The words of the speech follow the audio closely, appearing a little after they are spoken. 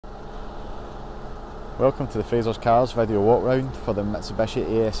Welcome to the Frasers Cars video walk round for the Mitsubishi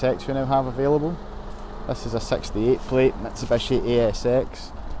ASX we now have available. This is a 68 plate Mitsubishi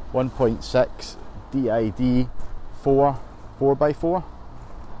ASX 1.6 DID 4x4.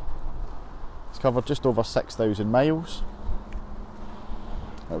 It's covered just over 6,000 miles.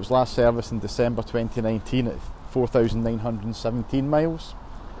 It was last serviced in December 2019 at 4,917 miles,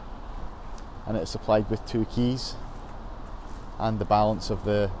 and it's supplied with 2 keys and the balance of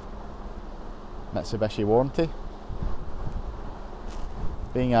the Mitsubishi warranty.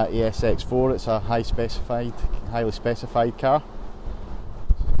 Being at ASX4, it's a highly specified car.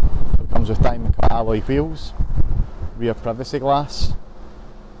 It comes with diamond cut alloy wheels, rear privacy glass,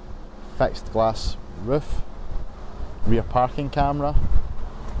 fixed glass roof, rear parking camera,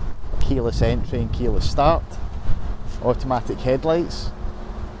 keyless entry and keyless start, automatic headlights,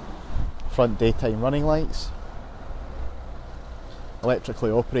 front daytime running lights, electrically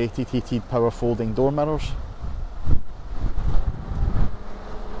operated heated power folding door mirrors,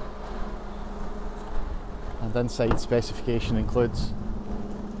 and inside specification includes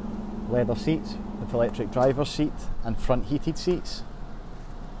leather seats with electric driver's seat and front heated seats,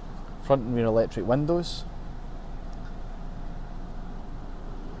 front and rear electric windows,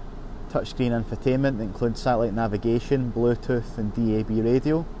 touchscreen infotainment that includes satellite navigation, Bluetooth and DAB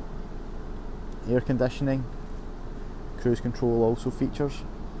radio, air conditioning, cruise control also features.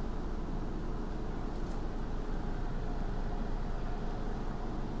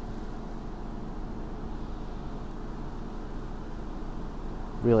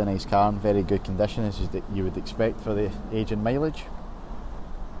 Really nice car in very good condition as you would expect for the age and mileage.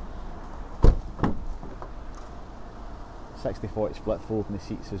 60/40 split fold in the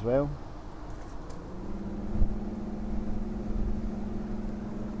seats as well.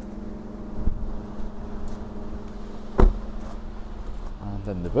 And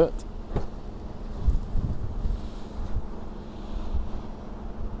in the boot,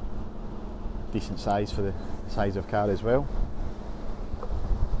 decent size for the size of car as well.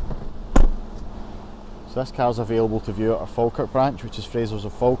 So this car is available to view at our Falkirk branch, which is Frasers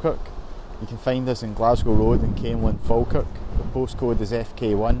of Falkirk. You can find us in Glasgow Road in Camelin, Falkirk. The postcode is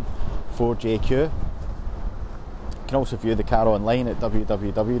FK1 4JQ. You can also view the car online at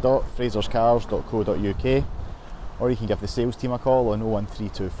www.fraserscars.co.uk, or you can give the sales team a call on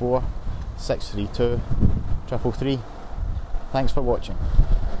 01324 632 333. Thanks for watching.